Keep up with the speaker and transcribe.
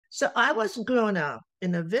So I was grown up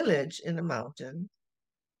in a village in the mountain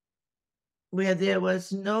where there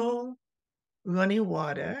was no running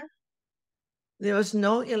water, there was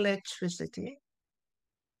no electricity,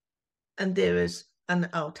 and there is an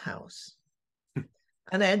outhouse.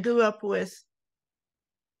 And I grew up with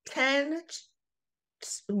 10,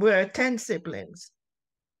 we're 10 siblings.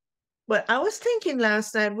 But I was thinking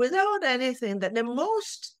last night, without anything, that the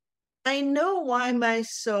most I know why my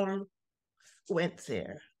soul went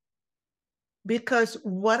there. Because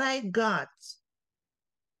what I got,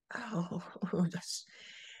 oh,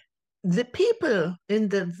 the people in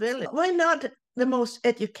the village were not the most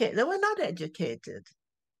educated. They were not educated.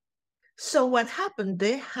 So what happened?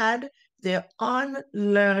 They had their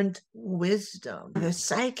unlearned wisdom. They were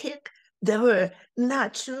psychic. They were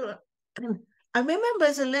natural. I remember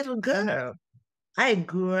as a little girl, I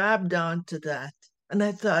grabbed onto that. And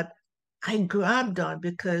I thought, I grabbed on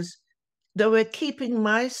because they were keeping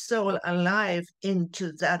my soul alive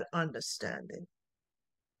into that understanding.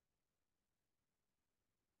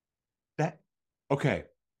 That okay.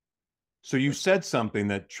 So you said something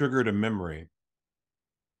that triggered a memory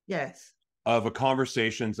Yes. of a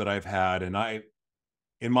conversations that I've had, and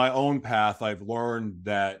in my own path, I've learned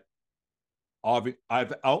that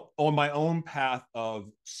I've out on my own path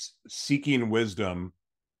of seeking wisdom.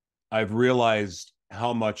 I've realized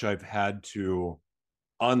how much I've had to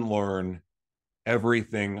unlearn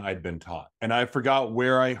everything I'd been taught, and I forgot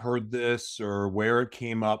where I heard this or where it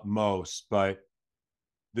came up most, but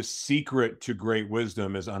the secret to great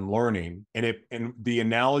wisdom is unlearning. And the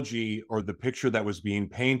analogy or the picture that was being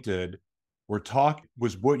painted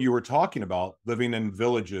was what you were talking about, living in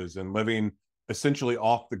villages and living essentially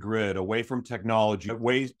off the grid, away from technology,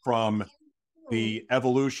 away from the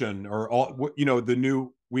evolution or all, the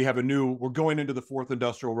new, we're going into the fourth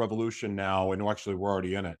industrial revolution now, and actually we're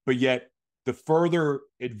already in it. But yet the further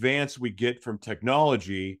advanced we get from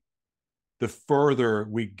technology, the further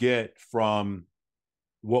we get from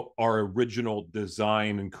what our original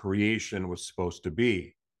design and creation was supposed to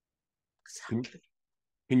be. Exactly.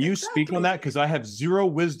 Can you speak on Exactly. that? Because I have zero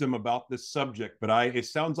wisdom about this subject, but it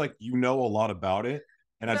sounds like you know a lot about it,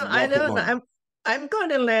 and I'd No, I love to don't know. learn. I'm going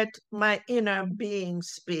to let my inner being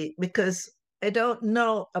speak because I don't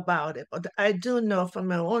know about it, but I do know from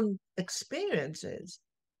my own experiences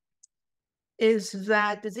is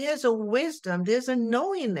that there's a wisdom, there's a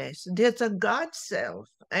knowingness, there's a God self.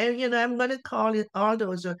 And I'm going to call it all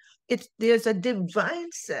those. There's a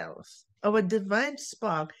divine self or a divine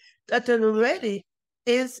spark that already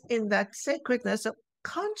is in that sacredness of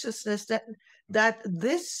consciousness that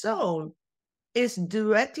this soul is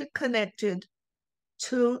directly connected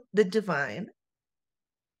to the divine.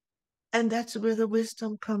 And that's where the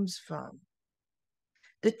wisdom comes from.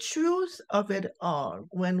 The truth of it all,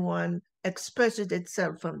 when one expresses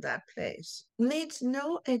itself from that place, needs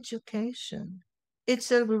no education.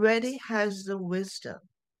 It already has the wisdom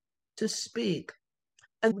to speak.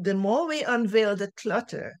 And the more we unveil the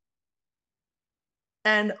clutter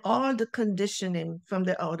and all the conditioning from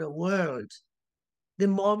the outer world, the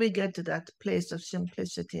more we get to that place of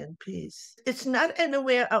simplicity and peace. It's not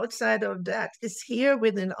anywhere outside of that. It's here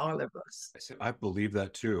within all of us. I believe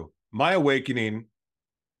that too. My awakening,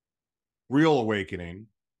 real awakening,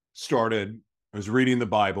 started. I was reading the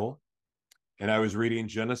Bible, and I was reading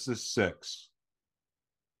Genesis 6.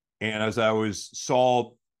 And as I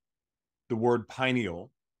saw the word pineal,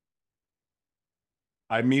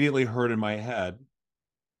 I immediately heard in my head,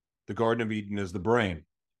 the Garden of Eden is the brain.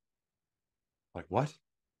 Like, what?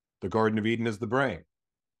 The Garden of Eden is the brain.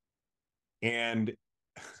 And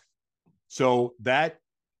so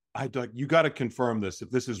you got to confirm this if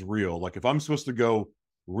this is real. Like, if I'm supposed to go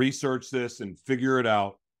research this and figure it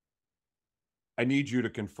out, I need you to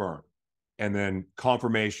confirm. And then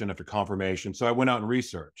confirmation after confirmation. So I went out and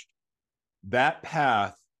researched. That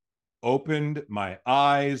path opened my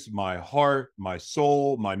eyes, my heart, my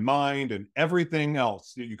soul, my mind, and everything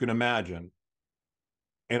else that you can imagine.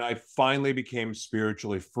 And I finally became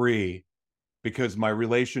spiritually free because my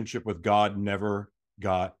relationship with God had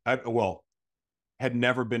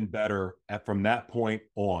never been better from that point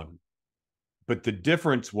on. But the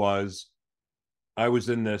difference was I was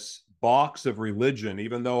in this box of religion,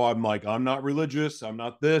 even though I'm like, I'm not religious, I'm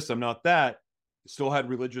not this, I'm not that, still had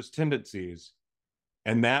religious tendencies.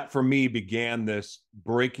 And that for me began this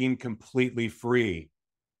breaking completely free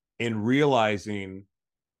and realizing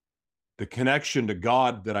the connection to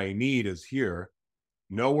God that I need is here,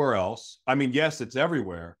 nowhere else. I mean, yes, it's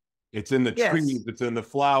everywhere. It's in the trees, Yes. it's in the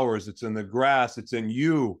flowers, it's in the grass, it's in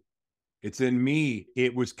you, it's in me.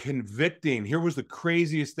 It was convicting. Here was the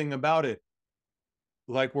craziest thing about it.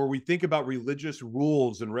 like where we think about religious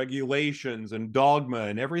rules and regulations and dogma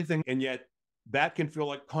and everything, and yet that can feel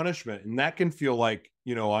like punishment, and that can feel like,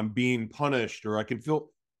 you know, I'm being punished, or I can feel.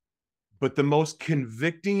 But the most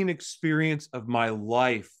convicting experience of my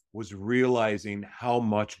life was realizing how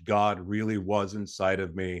much God really was inside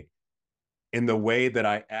of me, in the way that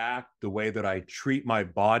I act, the way that I treat my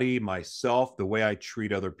body, myself, the way I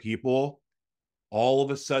treat other people. All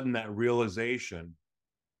of a sudden, that realization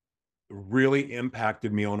really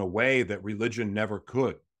impacted me in a way that religion never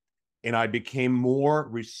could. And I became more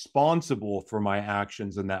responsible for my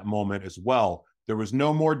actions in that moment as well. There was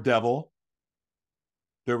no more devil.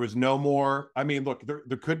 There was no more, I mean, look,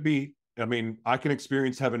 there could be, I mean, I can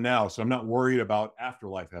experience heaven now, so I'm not worried about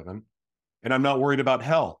afterlife heaven. And I'm not worried about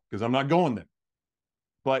hell because I'm not going there.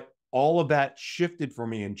 But all of that shifted for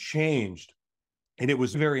me and changed. And it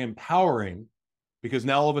was very empowering, because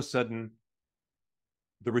now all of a sudden,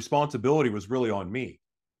 the responsibility was really on me.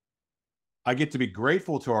 I get to be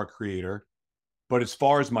grateful to our creator, but as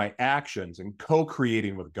far as my actions and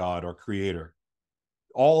co-creating with God, our creator,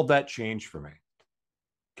 all of that changed for me.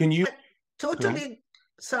 Can you? Totally,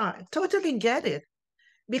 sorry, totally get it.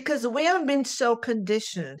 Because we have been so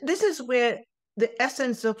conditioned. This is where the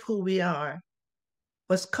essence of who we are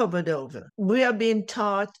was covered over. We are being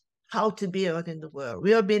taught how to be out in the world.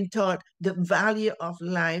 We are being taught the value of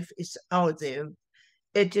life is out there.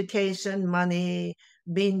 Education, money,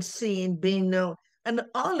 being seen, being known, and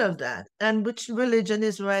all of that. And which religion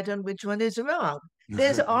is right and which one is wrong.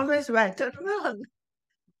 There's always right and wrong.